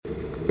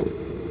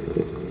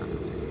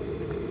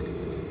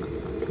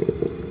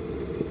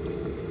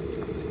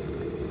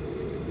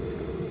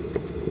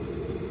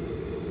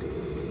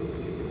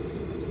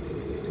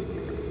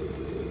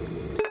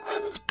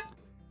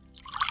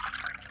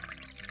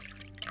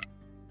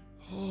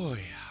Oh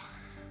yeah,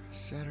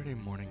 Saturday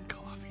morning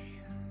coffee.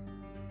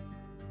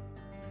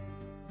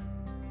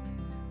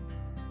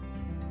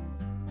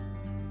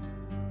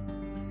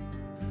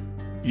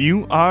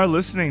 You are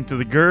listening to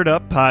the Gird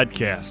Up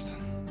Podcast.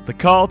 The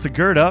call to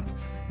gird up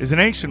is an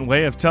ancient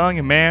way of telling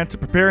a man to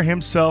prepare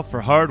himself for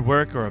hard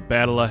work or a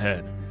battle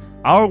ahead.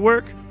 Our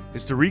work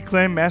is to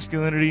reclaim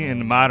masculinity in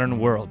the modern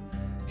world.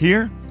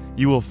 Here,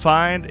 you will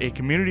find a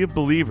community of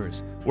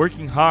believers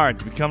working hard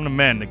to become the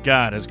men that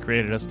God has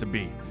created us to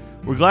be.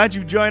 We're glad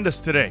you joined us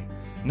today.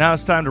 Now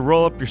it's time to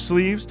roll up your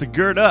sleeves, to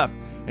gird up,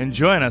 and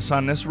join us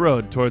on this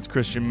road towards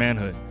Christian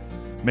manhood.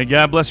 May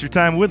God bless your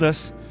time with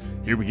us.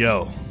 Here we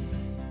go.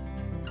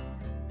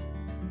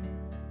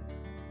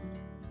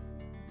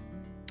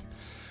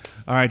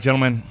 All right,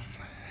 gentlemen.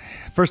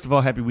 First of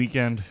all, happy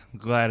weekend. I'm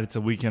glad it's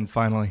a weekend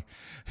finally.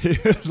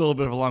 It was a little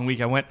bit of a long week.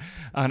 I went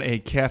on a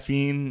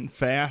caffeine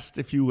fast,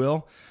 if you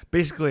will.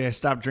 Basically, I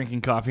stopped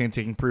drinking coffee and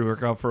taking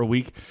pre-workout for a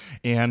week,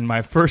 and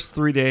my first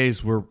 3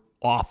 days were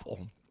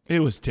awful.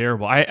 It was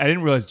terrible. I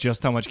didn't realize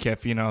just how much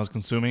caffeine I was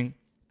consuming.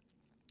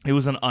 It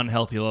was an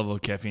unhealthy level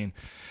of caffeine.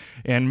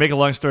 And make a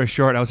long story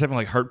short, I was having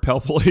like heart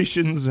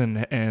palpitations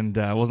and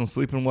I wasn't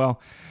sleeping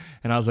well.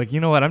 And I was like, you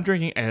know what? I'm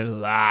drinking a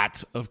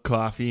lot of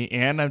coffee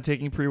and I'm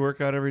taking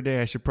pre-workout every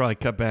day. I should probably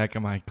cut back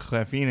on my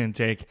caffeine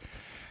intake.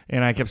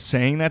 And I kept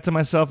saying that to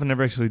myself and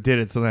never actually did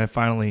it. So then I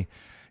finally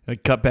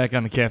cut back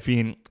on the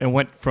caffeine and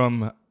went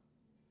from,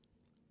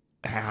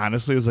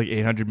 honestly, it was like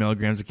 800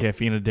 milligrams of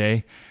caffeine a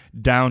day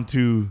down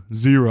to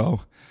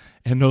 0.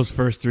 And those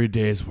first 3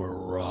 days were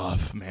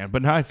rough, man.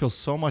 But now I feel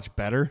so much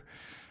better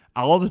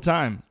all the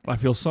time. I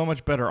feel so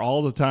much better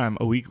all the time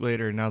a week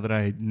later now that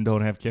I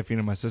don't have caffeine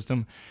in my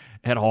system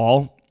at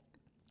all.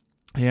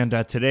 And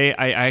today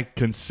I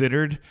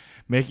considered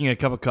making a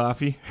cup of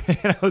coffee.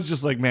 And I was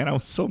just like, man, I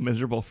was so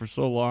miserable for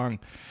so long.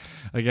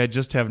 Like, I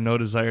just have no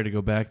desire to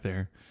go back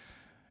there.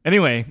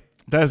 Anyway,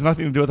 that has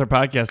nothing to do with our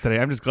podcast today.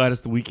 I'm just glad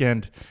it's the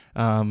weekend.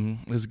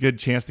 It was a good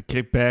chance to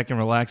kick back and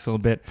relax a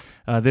little bit.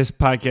 This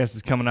podcast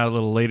is coming out a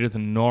little later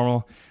than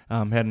normal.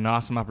 Had an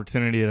awesome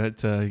opportunity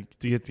to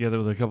get together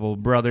with a couple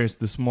of brothers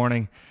this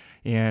morning,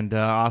 and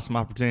awesome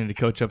opportunity to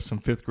coach up some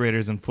fifth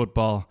graders in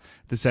football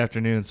this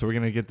afternoon. So we're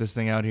going to get this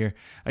thing out here.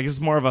 I guess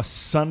it's more of a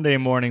Sunday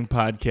morning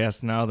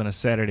podcast now than a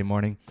Saturday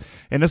morning.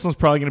 And this one's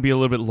probably going to be a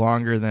little bit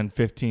longer than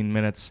 15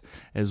 minutes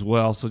as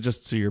well. So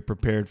just so you're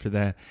prepared for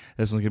that,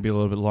 this one's going to be a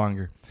little bit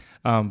longer.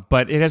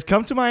 But it has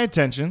come to my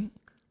attention.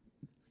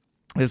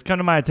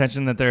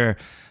 That there are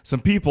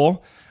some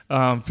people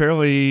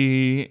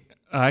actually,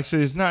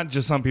 it's not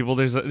just some people.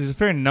 There's a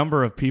fair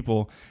number of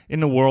people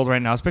in the world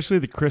right now, especially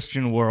the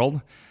Christian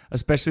world,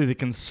 especially the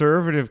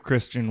conservative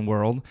Christian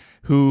world,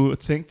 who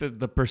think that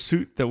the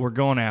pursuit that we're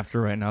going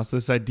after right now, so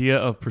this idea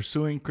of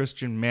pursuing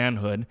Christian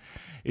manhood,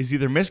 is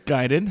either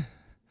misguided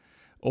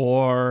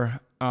or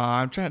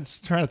I'm trying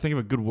to think of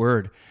a good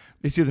word.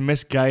 It's either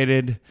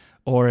misguided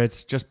or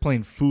it's just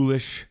plain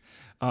foolish,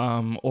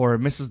 or it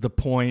misses the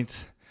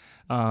point,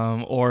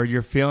 or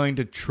you're failing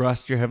to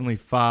trust your Heavenly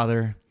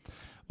Father,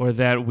 or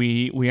that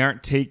we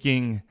aren't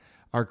taking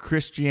our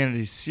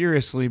Christianity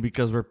seriously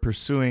because we're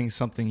pursuing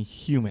something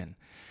human,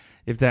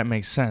 if that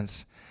makes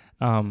sense.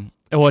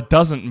 Well, it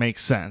doesn't make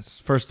sense,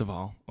 first of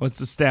all.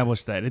 Let's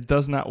establish that. It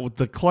does not.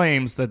 The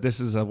claims that this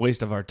is a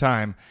waste of our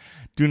time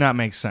do not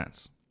make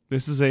sense.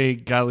 This is a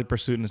godly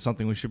pursuit and it's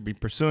something we should be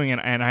pursuing,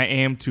 and I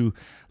aim to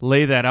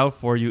lay that out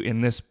for you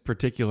in this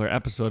particular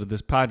episode of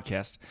this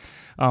podcast.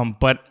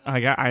 But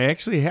I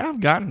actually have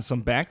gotten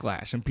some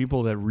backlash and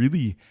people that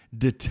really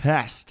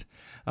detest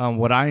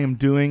what I am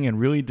doing and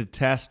really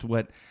detest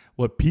what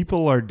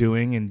people are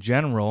doing in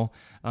general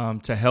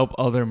to help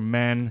other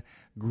men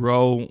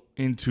grow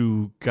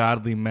into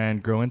godly men,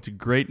 grow into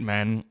great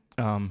men.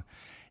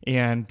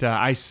 And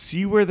I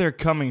see where they're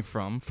coming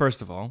from,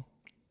 first of all,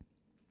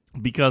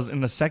 because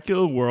in the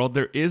secular world,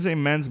 there is a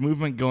men's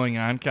movement going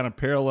on, kind of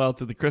parallel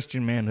to the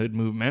Christian manhood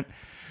movement,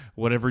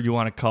 whatever you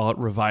want to call it,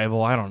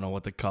 revival, I don't know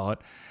what to call it.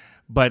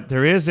 But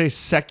there is a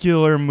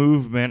secular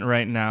movement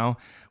right now,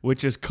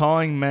 which is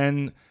calling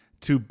men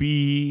to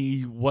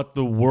be what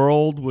the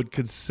world would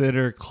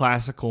consider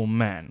classical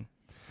men.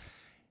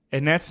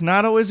 And that's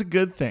not always a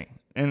good thing.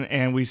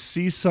 And we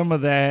see some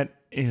of that,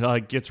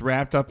 it gets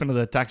wrapped up into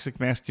the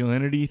toxic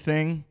masculinity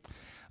thing,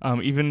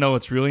 even though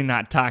it's really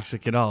not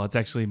toxic at all. It's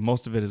actually,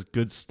 most of it is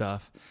good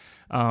stuff.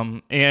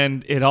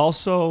 And it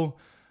also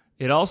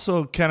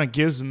kind of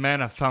gives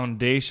men a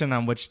foundation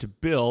on which to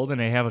build, and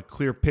they have a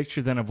clear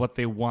picture then of what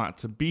they want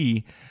to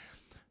be.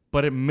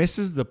 But it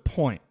misses the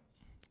point.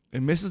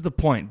 It misses the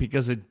point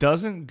because it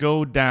doesn't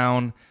go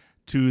down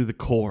to the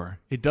core.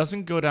 It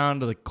doesn't go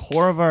down to the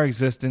core of our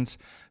existence,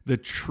 the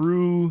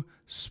true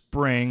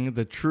spring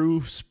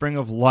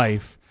of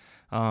life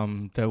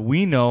that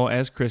we know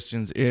as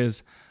Christians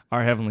is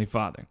our Heavenly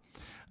Father.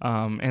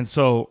 And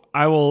so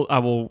I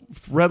will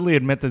readily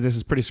admit that this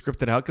is pretty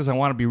scripted out because I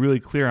want to be really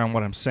clear on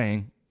what I'm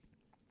saying.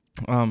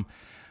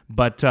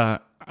 But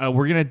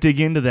we're going to dig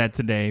into that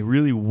today.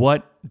 Really,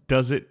 what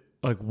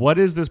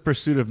is this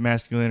pursuit of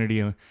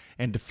masculinity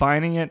and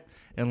defining it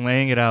and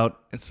laying it out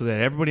so that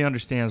everybody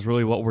understands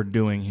really what we're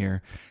doing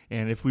here.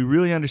 And if we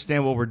really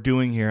understand what we're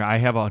doing here, I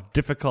have a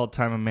difficult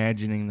time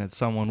imagining that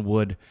someone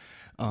would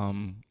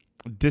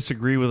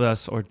disagree with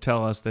us or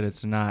tell us that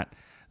it's not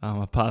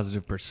a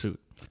positive pursuit.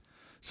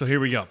 So here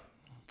we go.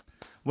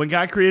 When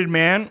God created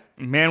man,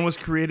 man was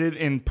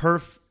created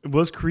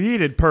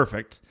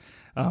perfect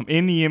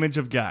in the image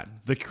of God.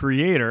 The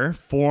Creator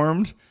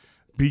formed,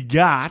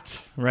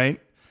 begot, right?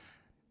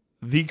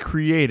 The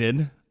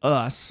created,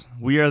 us,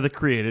 we are the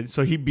created.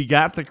 So he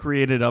begot the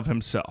created of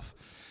himself.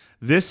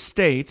 This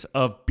state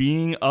of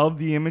being of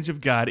the image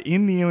of God,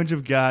 in the image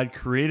of God,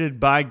 created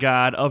by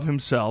God of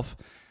himself,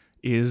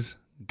 is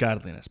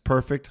godliness.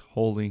 Perfect,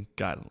 holy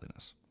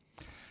godliness.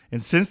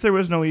 And since there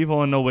was no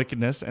evil and no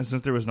wickedness, and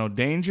since there was no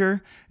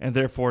danger, and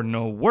therefore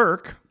no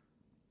work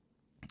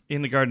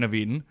in the Garden of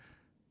Eden,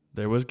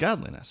 there was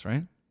godliness,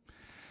 right?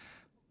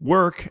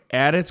 Work,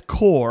 at its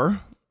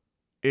core,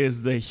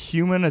 is the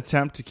human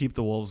attempt to keep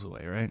the wolves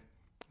away, right?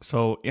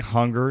 So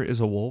hunger is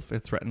a wolf.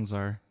 It threatens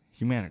our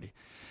humanity.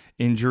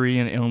 Injury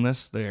and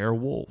illness, they are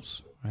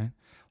wolves, right?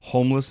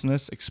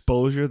 Homelessness,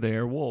 exposure, they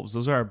are wolves.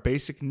 Those are our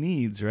basic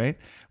needs, right?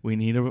 We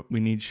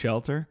need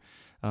shelter.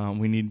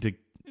 We need to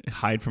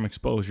hide from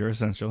exposure,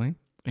 essentially.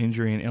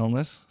 Injury and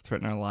illness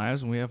threaten our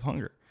lives, and we have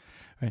hunger,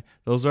 right?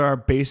 Those are our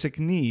basic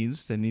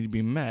needs that need to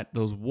be met.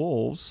 Those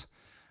wolves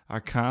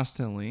are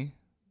constantly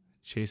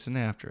chasing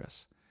after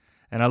us.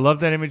 And I love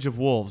that image of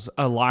wolves.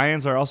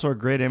 Lions are also a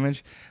great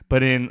image,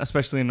 but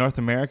especially in North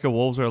America,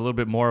 wolves are a little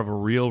bit more of a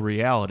real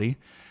reality.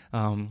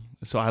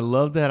 So I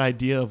love that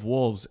idea of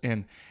wolves.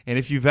 And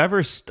if you've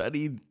ever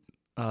studied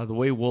the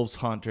way wolves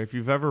hunt, or if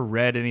you've ever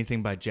read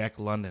anything by Jack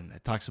London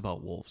that talks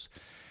about wolves,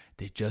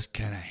 they just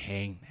kind of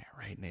hang there,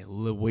 right? And they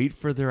wait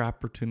for their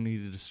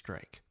opportunity to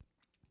strike.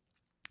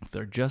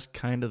 They're just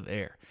kind of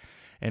there.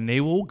 And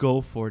they will go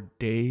for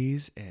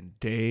days and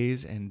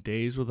days and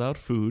days without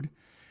food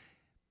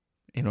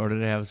in order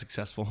to have a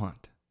successful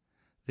hunt.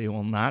 They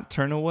will not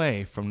turn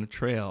away from the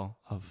trail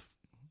of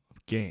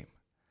game.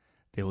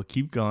 They will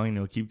keep going, they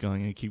will keep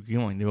going, and keep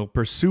going. They will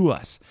pursue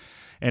us.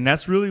 And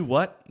that's really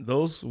what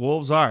those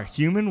wolves are.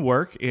 Human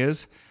work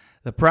is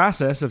the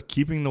process of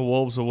keeping the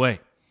wolves away.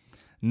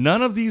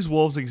 None of these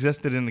wolves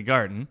existed in the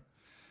garden,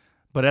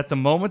 but at the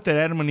moment that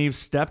Adam and Eve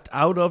stepped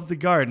out of the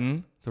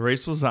garden, the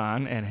race was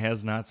on and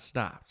has not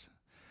stopped.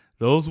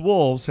 Those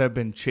wolves have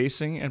been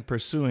chasing and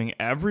pursuing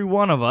every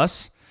one of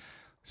us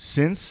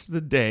since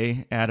the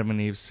day Adam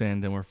and Eve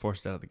sinned and were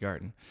forced out of the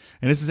garden.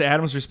 And this is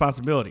Adam's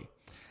responsibility.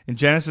 In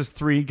Genesis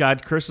 3,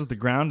 God curses the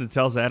ground and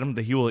tells Adam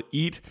that he will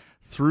eat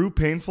through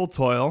painful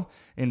toil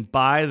and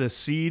by the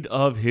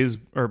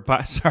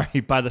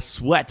by the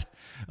sweat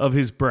of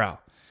his brow.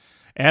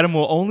 Adam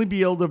will only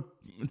be able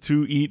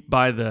to eat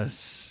by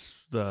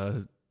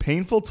the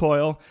painful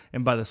toil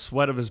and by the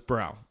sweat of his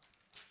brow.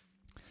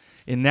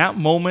 In that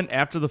moment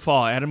after the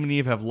fall, Adam and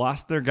Eve have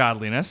lost their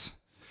godliness.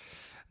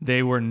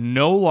 They were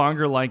no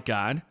longer like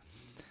God,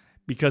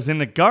 because in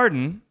the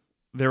garden,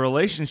 their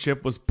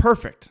relationship was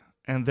perfect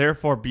and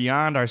therefore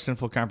beyond our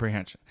sinful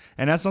comprehension.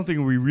 And that's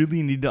something we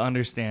really need to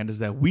understand, is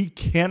that we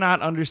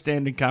cannot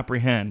understand and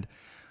comprehend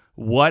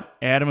what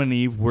Adam and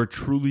Eve were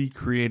truly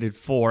created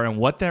for and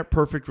what that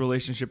perfect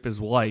relationship is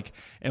like,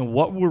 and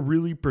what we're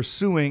really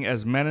pursuing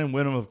as men and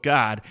women of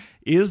God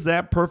is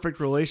that perfect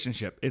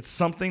relationship. It's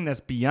something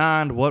that's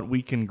beyond what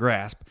we can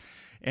grasp,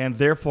 and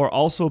therefore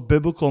also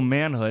biblical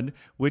manhood,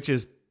 which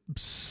is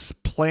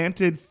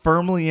planted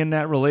firmly in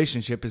that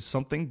relationship, is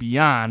something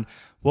beyond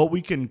what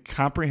we can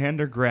comprehend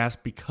or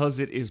grasp because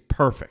it is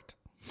perfect.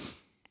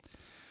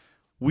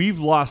 We've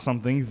lost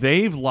something.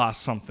 They've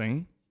lost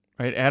something,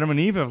 right? Adam and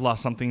Eve have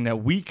lost something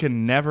that we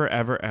can never,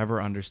 ever,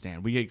 ever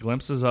understand. We get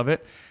glimpses of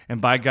it,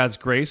 and by God's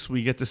grace,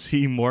 we get to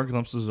see more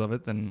glimpses of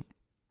it than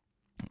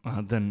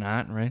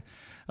not, right?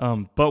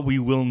 But we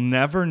will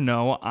never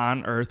know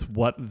on earth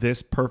what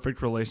this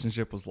perfect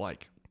relationship was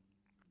like.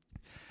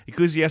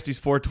 Ecclesiastes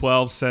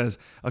 4:12 says,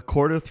 "A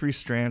cord of 3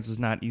 strands is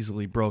not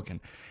easily broken."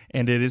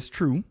 And it is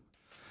true.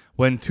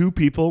 When two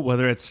people,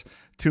 whether it's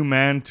 2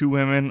 men, 2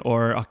 women,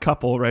 or a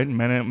couple, right,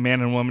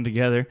 man and woman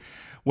together,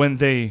 when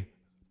they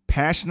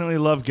passionately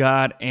love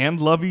God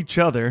and love each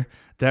other,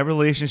 that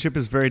relationship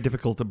is very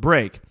difficult to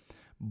break.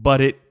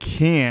 But it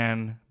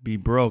can be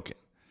broken.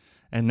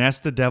 And that's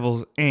the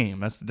devil's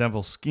aim. That's the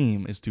devil's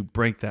scheme, is to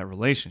break that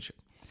relationship.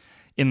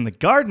 In the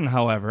garden,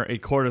 however, a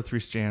cord of 3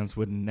 strands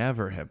would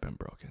never have been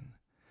broken.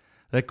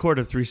 That cord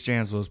of 3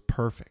 strands was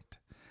perfect.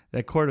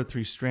 That cord of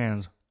 3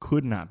 strands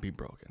could not be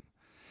broken.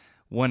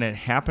 When it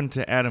happened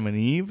to Adam and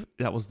Eve,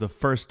 that was the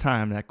first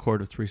time that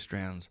cord of 3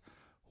 strands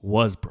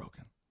was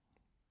broken.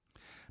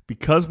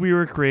 Because we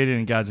were created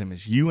in God's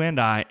image, you and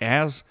I,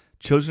 as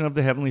children of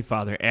the Heavenly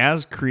Father,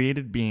 as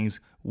created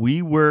beings,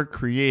 we were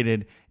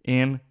created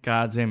in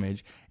God's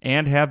image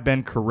and have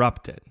been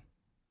corrupted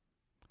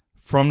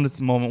from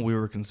the moment we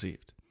were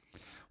conceived.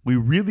 We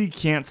really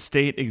can't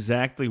state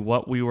exactly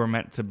what we were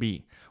meant to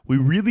be. We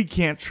really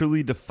can't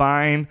truly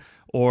define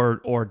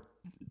or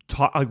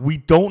talk. We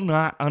do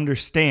not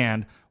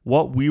understand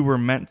what we were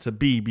meant to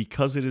be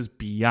because it is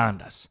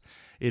beyond us.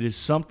 It is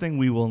something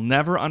we will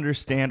never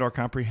understand or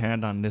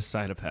comprehend on this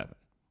side of heaven.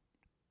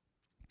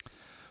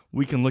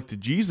 We can look to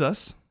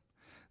Jesus,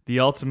 the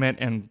ultimate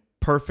and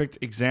perfect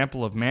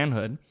example of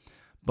manhood,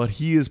 but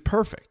he is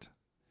perfect.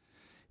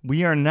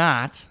 We are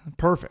not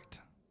perfect,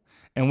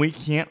 and we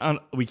can't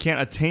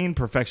attain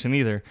perfection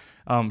either.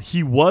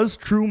 He was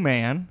true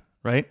man,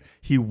 right?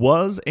 He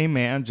was a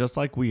man just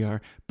like we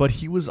are, but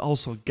he was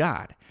also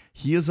God.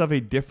 He is of a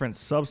different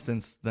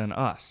substance than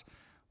us.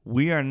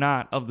 We are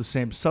not of the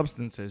same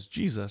substance as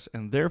Jesus,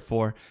 and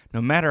therefore,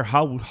 no matter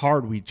how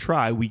hard we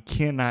try, we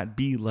cannot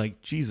be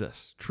like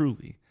Jesus,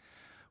 truly.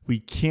 We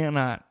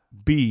cannot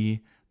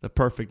be the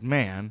perfect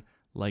man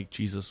like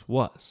Jesus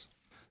was.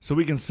 So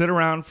we can sit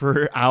around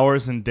for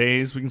hours and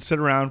days. We can sit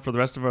around for the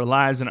rest of our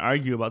lives and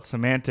argue about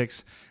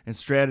semantics and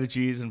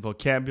strategies and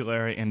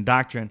vocabulary and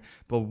doctrine.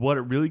 But what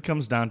it really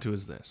comes down to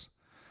is this.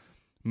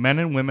 Men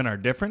and women are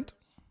different.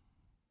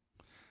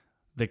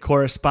 They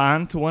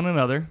correspond to one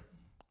another.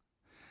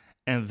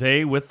 And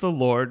they, with the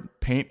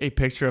Lord, paint a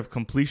picture of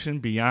completion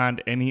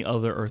beyond any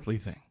other earthly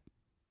thing.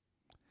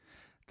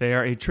 They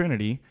are a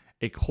trinity,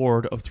 a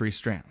cord of 3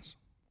 strands.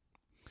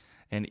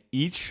 And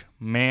each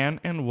man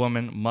and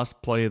woman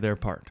must play their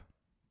part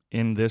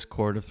in this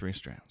cord of 3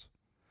 strands.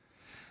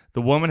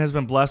 The woman has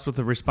been blessed with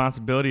the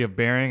responsibility of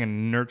bearing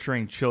and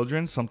nurturing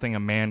children, something a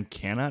man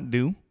cannot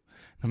do.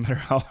 No matter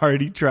how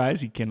hard he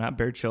tries, he cannot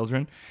bear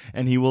children.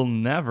 And he will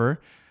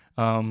never,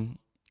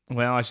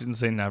 I shouldn't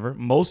say never.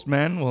 Most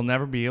men will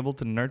never be able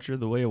to nurture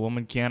the way a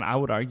woman can. I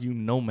would argue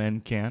no men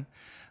can.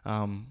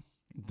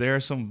 There are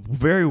some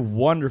very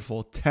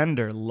wonderful,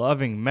 tender,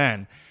 loving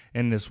men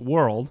in this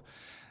world.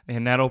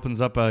 And that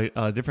opens up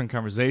a different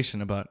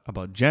conversation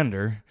about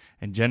gender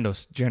and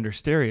gender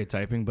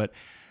stereotyping, but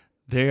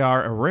they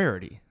are a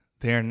rarity.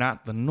 They are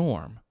not the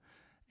norm.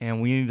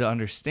 And we need to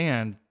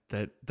understand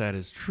that that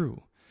is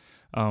true.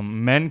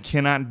 Men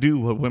cannot do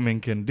what women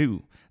can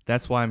do.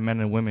 That's why men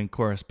and women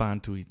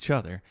correspond to each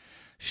other.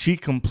 She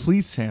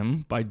completes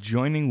him by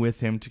joining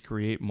with him to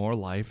create more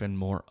life and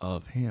more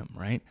of him,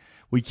 right?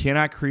 We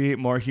cannot create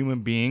more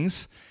human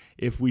beings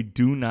if we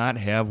do not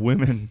have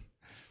women.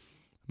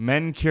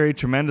 Men carry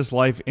tremendous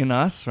life in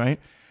us, right?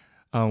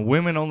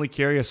 Women only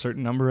carry a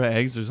certain number of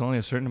eggs. There's only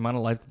a certain amount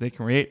of life that they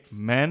can create.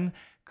 Men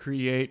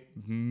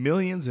create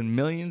millions and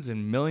millions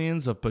and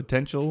millions of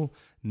potential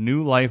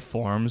new life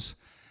forms.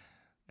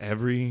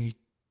 Every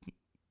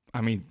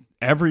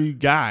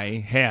guy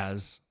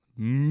has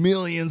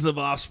millions of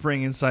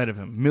offspring inside of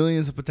him,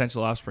 millions of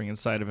potential offspring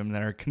inside of him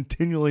that are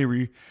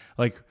continually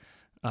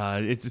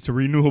it's a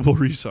renewable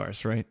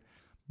resource, right?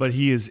 But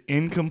he is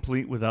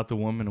incomplete without the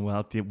woman,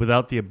 without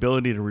the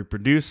ability to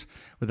reproduce,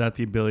 without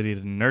the ability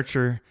to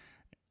nurture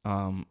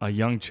a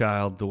young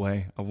child the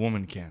way a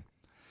woman can.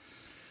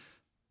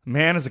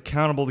 Man is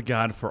accountable to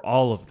God for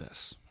all of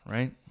this,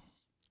 right?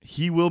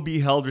 He will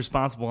be held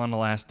responsible on the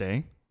last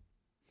day.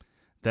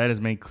 That is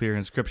made clear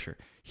in Scripture.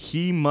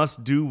 He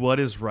must do what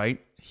is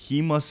right.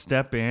 He must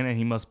step in and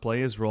he must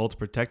play his role to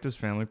protect his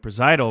family,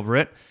 preside over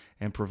it,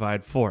 and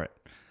provide for it.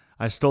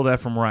 I stole that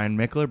from Ryan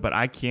Mickler, but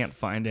I can't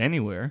find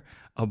anywhere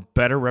a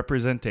better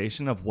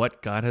representation of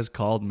what God has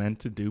called men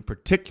to do,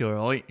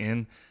 particularly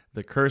in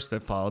the curse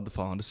that followed the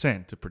fall into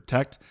sin, to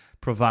protect,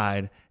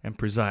 provide, and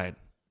preside.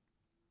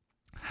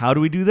 How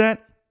do we do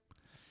that?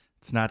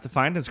 It's not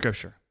defined in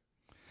Scripture.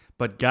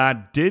 But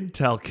God did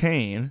tell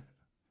Cain,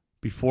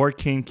 before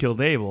Cain killed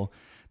Abel,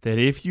 that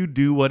if you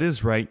do what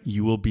is right,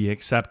 you will be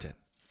accepted.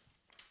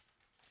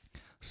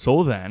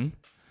 So then,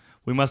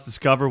 we must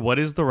discover what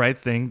is the right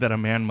thing that a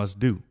man must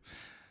do.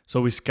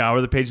 So we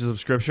scour the pages of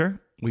Scripture,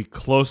 we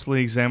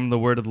closely examine the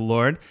word of the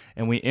Lord,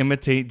 and we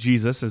imitate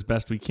Jesus as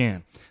best we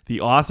can.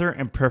 The author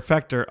and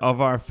perfecter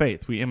of our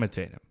faith, we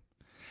imitate him.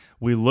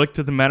 We look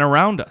to the men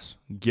around us,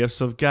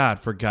 gifts of God,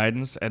 for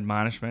guidance,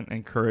 admonishment,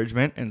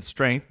 encouragement, and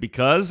strength,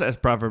 because, as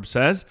Proverbs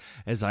says,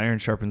 as iron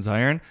sharpens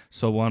iron,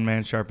 so one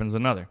man sharpens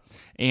another.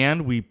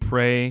 And we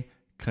pray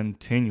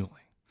continually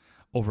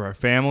over our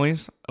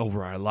families,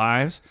 over our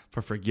lives,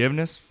 for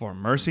forgiveness, for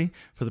mercy,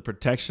 for the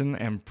protection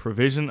and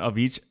provision of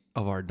each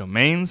of our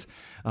domains,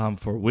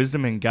 for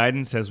wisdom and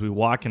guidance as we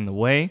walk in the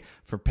way,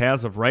 for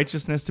paths of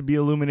righteousness to be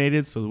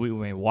illuminated so that we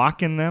may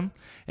walk in them.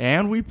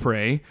 And we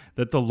pray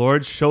that the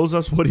Lord shows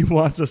us what he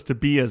wants us to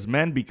be as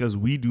men, because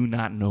we do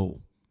not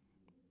know.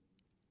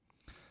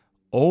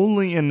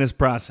 Only in this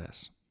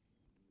process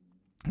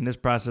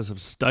of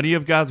study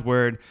of God's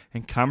word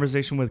and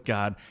conversation with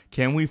God,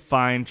 can we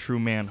find true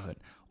manhood.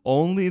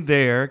 Only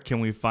there can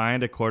we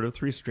find a cord of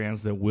 3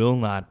 strands that will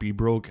not be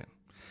broken.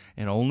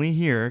 And only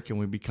here can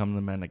we become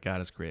the men that God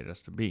has created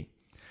us to be.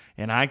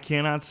 And I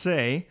cannot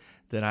say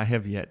that I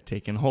have yet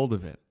taken hold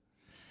of it.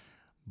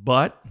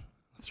 But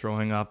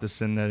throwing off the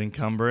sin that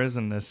encumbers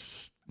and the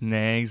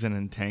snags and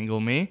entangle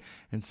me,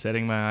 and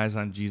setting my eyes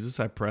on Jesus,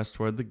 I press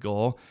toward the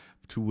goal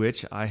to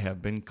which I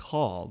have been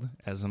called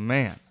as a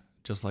man,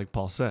 just like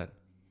Paul said.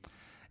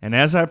 And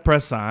as I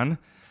press on,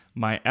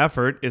 my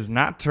effort is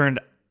not turned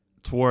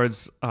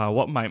towards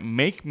what might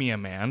make me a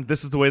man.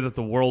 This is the way that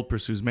the world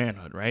pursues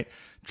manhood, right?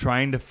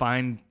 Trying to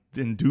find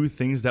and do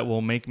things that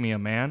will make me a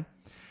man.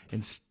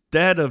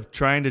 Instead of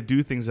trying to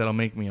do things that'll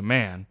make me a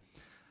man,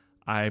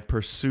 I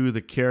pursue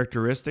the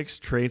characteristics,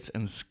 traits,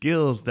 and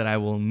skills that I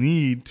will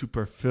need to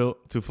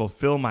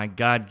fulfill my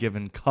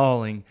God-given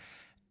calling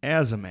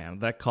as a man,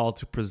 that call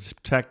to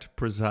protect,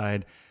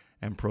 preside,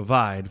 and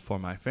provide for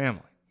my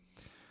family.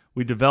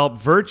 We develop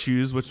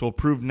virtues which will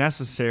prove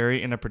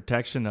necessary in a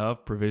protection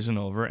of, provision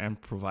over, and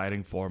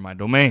providing for my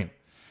domain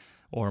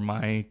or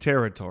my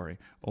territory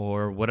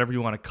or whatever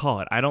you want to call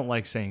it. I don't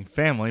like saying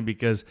family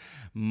because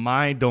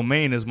my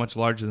domain is much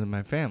larger than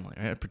my family,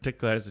 right?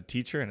 Particularly as a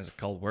teacher and as a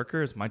called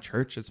worker. It's my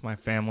church, it's my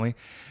family,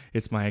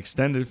 it's my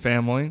extended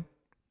family.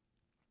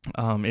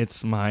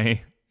 It's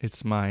my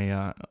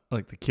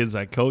like the kids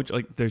I coach,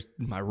 like there's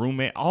my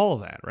roommate, all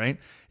of that, right?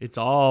 It's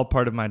all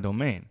part of my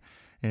domain,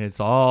 and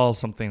it's all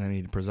something I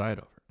need to preside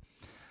over.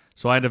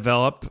 So I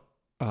develop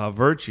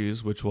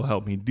virtues which will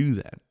help me do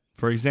that.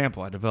 For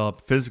example, I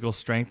develop physical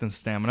strength and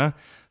stamina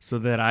so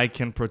that I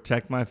can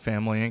protect my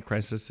family in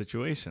crisis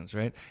situations,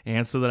 right?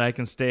 And so that I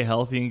can stay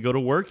healthy and go to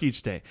work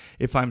each day.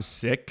 If I'm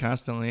sick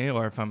constantly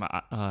or if I'm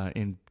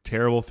in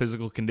terrible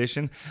physical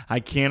condition,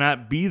 I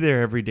cannot be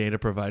there every day to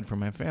provide for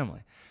my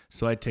family.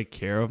 So I take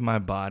care of my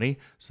body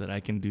so that I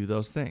can do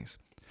those things.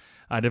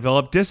 I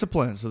develop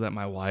discipline so that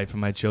my wife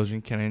and my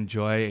children can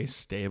enjoy a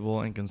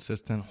stable and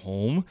consistent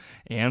home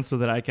and so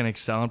that I can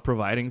excel in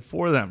providing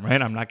for them,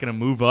 right? I'm not going to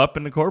move up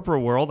in the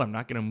corporate world. I'm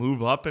not going to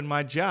move up in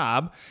my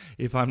job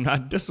if I'm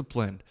not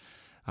disciplined.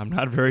 I'm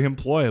not very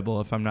employable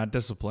if I'm not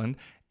disciplined,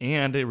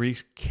 and it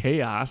wreaks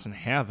chaos and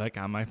havoc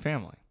on my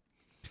family.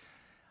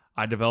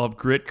 I develop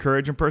grit,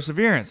 courage, and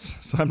perseverance.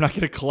 So I'm not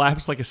going to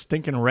collapse like a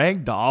stinking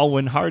rag doll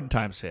when hard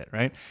times hit,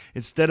 right?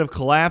 Instead of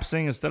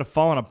collapsing, instead of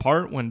falling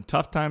apart when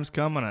tough times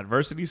come, when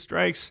adversity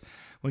strikes,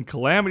 when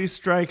calamity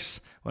strikes,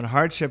 when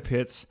hardship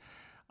hits,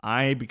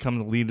 I become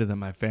the leader that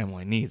my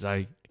family needs.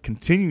 I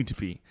continue to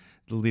be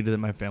the leader that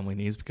my family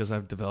needs because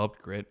I've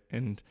developed grit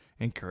and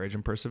courage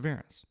and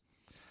perseverance.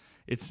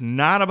 It's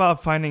not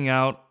about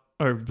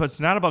but it's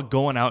not about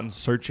going out and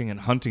searching and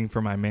hunting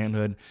for my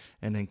manhood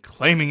and then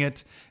claiming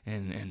it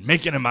and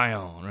making it my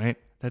own, right?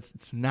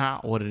 It's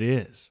not what it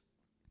is.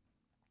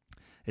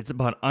 It's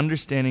about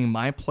understanding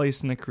my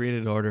place in the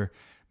created order,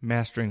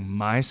 mastering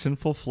my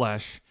sinful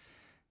flesh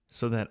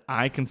so that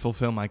I can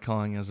fulfill my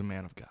calling as a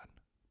man of God.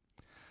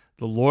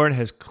 The Lord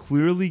has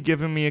clearly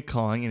given me a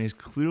calling, and He's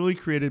clearly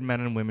created men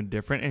and women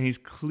different, and He's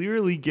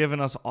clearly given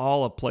us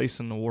all a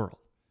place in the world.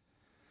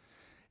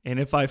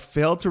 And if I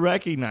fail to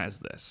recognize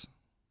this,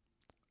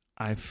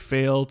 I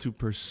fail to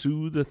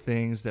pursue the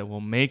things that will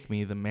make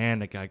me the man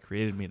that God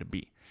created me to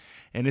be.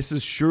 And this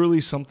is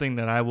surely something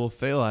that I will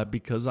fail at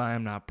because I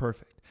am not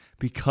perfect.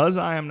 Because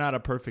I am not a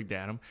perfect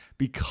Adam.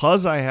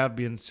 Because I have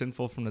been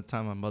sinful from the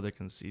time my mother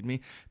conceived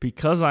me.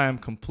 Because I am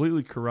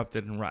completely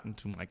corrupted and rotten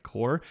to my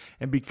core.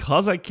 And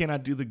because I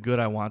cannot do the good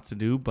I want to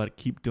do, but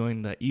keep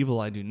doing the evil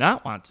I do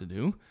not want to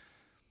do,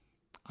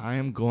 I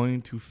am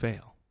going to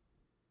fail.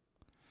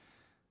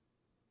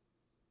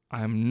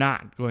 I am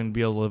not going to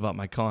be able to live out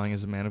my calling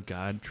as a man of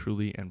God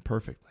truly and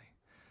perfectly.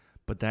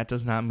 But that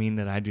does not mean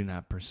that I do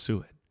not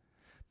pursue it.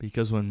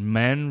 Because when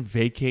men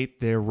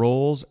vacate their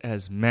roles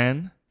as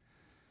men,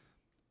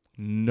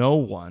 no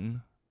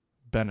one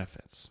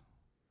benefits.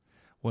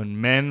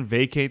 When men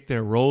vacate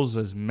their roles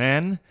as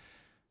men,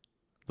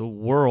 the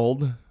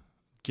world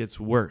gets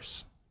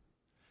worse.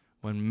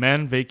 When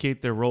men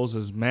vacate their roles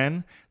as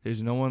men,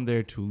 there's no one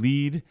there to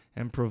lead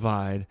and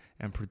provide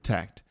and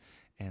protect.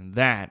 And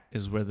that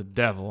is where the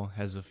devil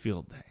has a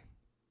field day.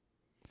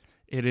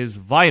 It is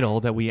vital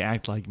that we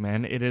act like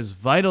men. It is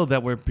vital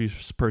that we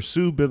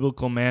pursue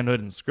biblical manhood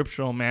and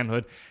scriptural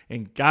manhood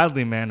and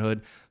godly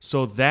manhood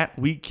so that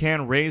we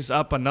can raise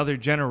up another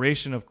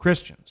generation of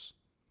Christians.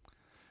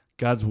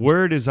 God's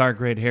word is our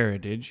great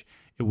heritage.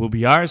 It will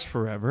be ours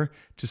forever.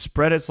 To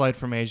spread its light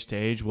from age to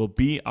age will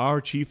be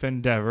our chief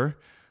endeavor.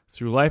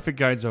 Through life it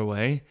guides our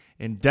way.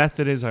 In death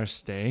it is our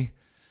stay.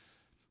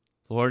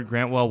 Lord,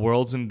 grant while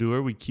worlds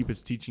endure, we keep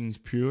its teachings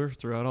pure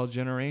throughout all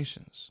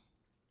generations.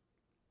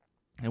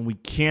 And we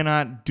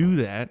cannot do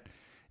that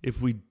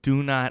if we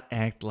do not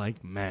act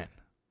like men.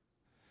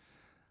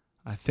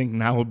 I think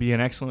now would be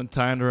an excellent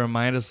time to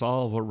remind us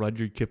all of what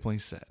Rudyard Kipling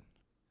said.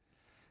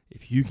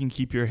 If you can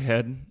keep your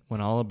head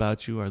when all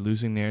about you are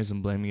losing theirs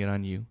and blaming it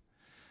on you,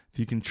 if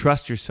you can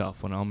trust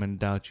yourself when all men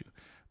doubt you,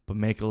 but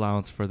make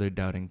allowance for their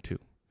doubting too.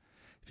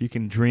 If you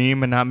can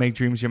dream and not make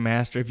dreams your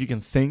master, if you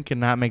can think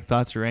and not make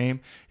thoughts your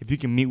aim, if you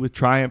can meet with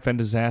triumph and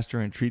disaster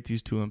and treat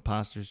these two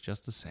impostors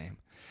just the same,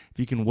 if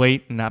you can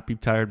wait and not be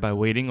tired by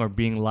waiting or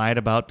being lied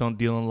about, don't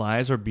deal in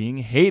lies, or being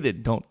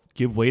hated, don't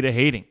give way to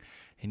hating,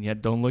 and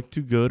yet don't look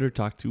too good or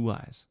talk too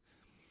wise.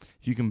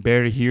 If you can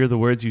bear to hear the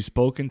words you've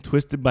spoken,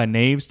 twisted by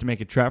knaves to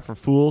make a trap for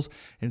fools,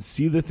 and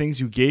see the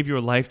things you gave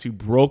your life to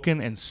broken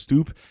and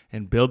stoop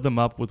and build them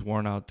up with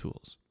worn out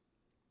tools.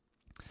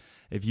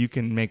 If you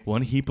can make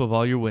one heap of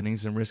all your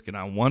winnings and risk it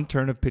on one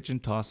turn of pitch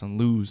and toss and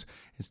lose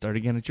and start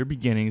again at your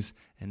beginnings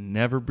and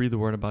never breathe a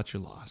word about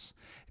your loss.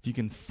 If you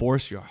can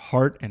force your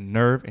heart and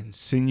nerve and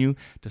sinew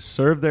to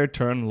serve their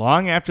turn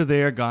long after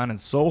they are gone and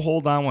so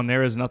hold on when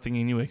there is nothing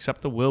in you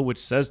except the will which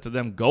says to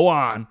them, go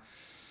on.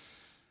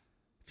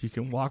 If you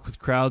can walk with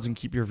crowds and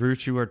keep your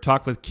virtue or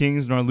talk with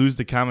kings nor lose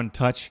the common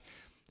touch,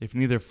 if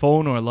neither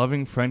foe nor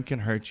loving friend can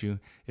hurt you,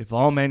 if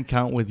all men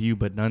count with you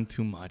but none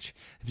too much,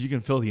 if you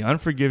can fill the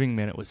unforgiving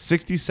minute with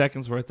 60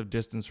 seconds worth of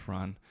distance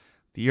run,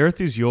 the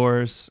earth is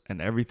yours and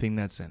everything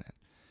that's in it.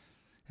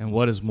 And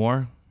what is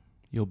more,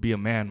 you'll be a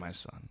man, my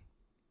son.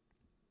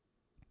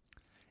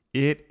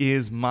 It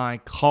is my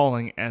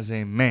calling as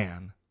a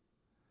man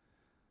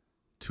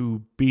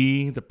to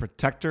be the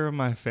protector of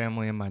my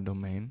family and my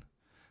domain,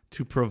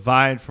 to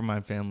provide for my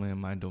family and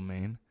my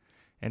domain,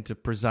 and to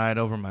preside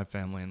over my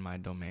family and my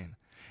domain.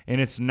 And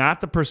it's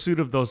not the pursuit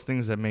of those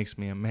things that makes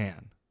me a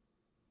man.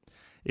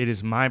 It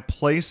is my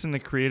place in the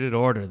created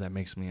order that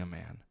makes me a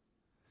man.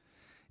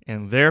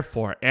 And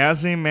therefore,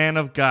 as a man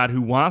of God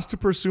who wants to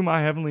pursue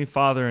my heavenly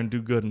Father and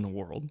do good in the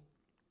world,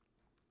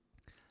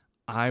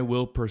 I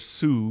will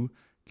pursue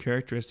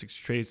characteristics,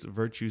 traits,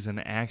 virtues,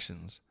 and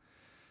actions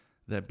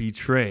that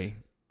betray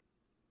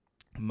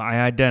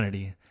my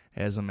identity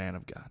as a man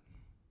of God.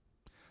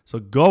 So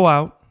go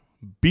out,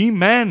 be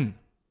men.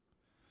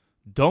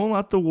 Don't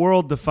let the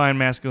world define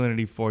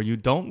masculinity for you.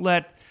 Don't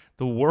let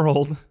the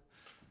world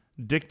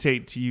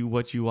dictate to you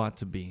what you ought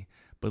to be.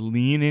 But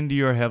lean into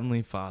your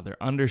heavenly Father.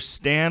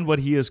 Understand what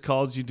he has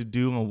called you to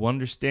do and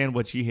understand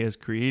what he has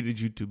created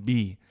you to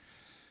be.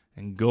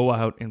 And go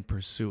out and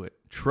pursue it,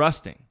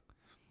 trusting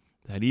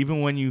that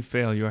even when you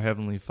fail, your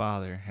heavenly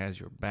Father has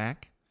your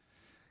back.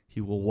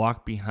 He will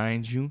walk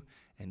behind you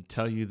and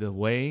tell you the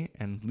way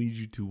and lead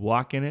you to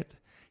walk in it.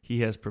 He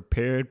has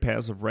prepared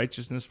paths of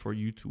righteousness for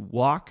you to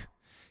walk.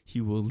 He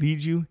will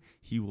lead you,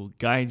 he will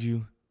guide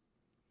you,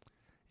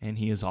 and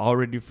he has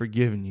already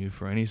forgiven you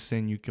for any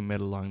sin you commit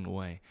along the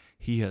way.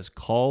 He has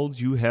called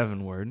you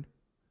heavenward,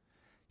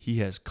 he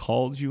has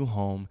called you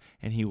home,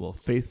 and he will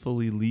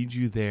faithfully lead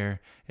you there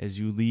as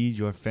you lead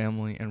your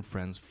family and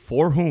friends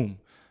for whom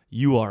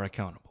you are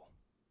accountable.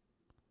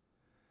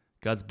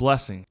 God's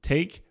blessing.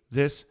 Take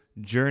this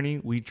journey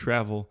we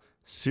travel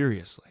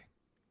seriously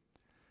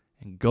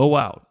and go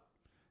out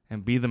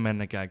and be the men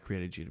that God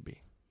created you to be.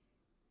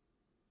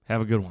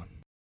 Have a good one.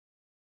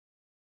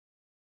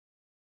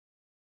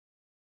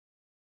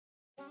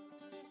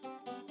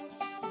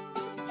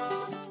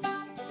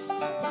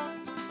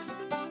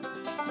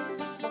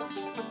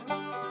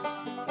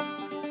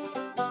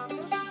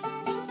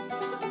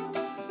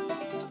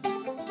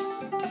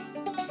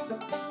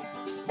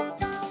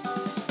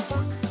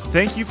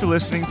 Thank you for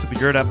listening to the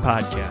Gird Up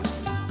Podcast.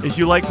 If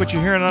you like what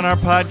you're hearing on our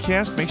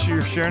podcast, make sure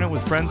you're sharing it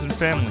with friends and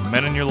family,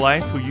 men in your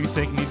life who you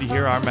think need to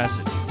hear our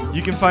message.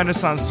 You can find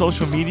us on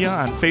social media,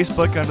 on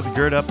Facebook under the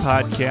Gird Up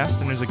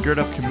Podcast, and there's a Gird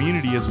Up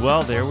community as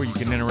well there where you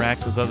can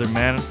interact with other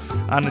men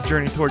on the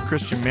journey toward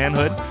Christian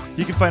manhood.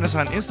 You can find us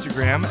on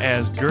Instagram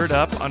as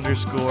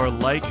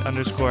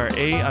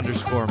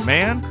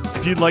girdup_like_a_man.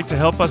 If you'd like to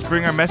help us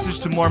bring our message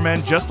to more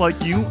men just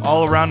like you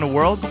all around the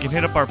world, you can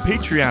hit up our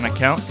Patreon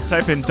account.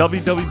 Type in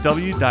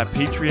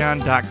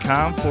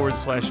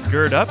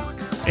www.patreon.com/girdup.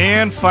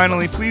 And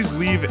finally, please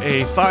leave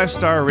a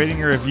 5-star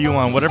rating or review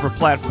on whatever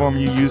platform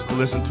you use to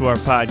listen to our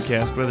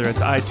podcast, whether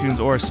it's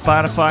iTunes or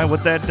Spotify.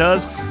 What that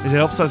does is it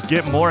helps us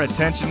get more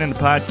attention in the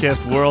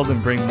podcast world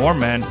and bring more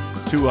men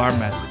to our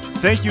message.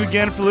 Thank you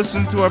again for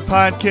listening to our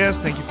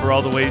podcast. Thank you for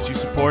all the ways you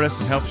support us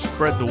and help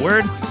spread the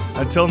word.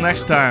 Until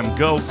next time,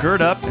 go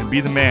gird up and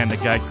be the man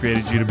that God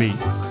created you to be.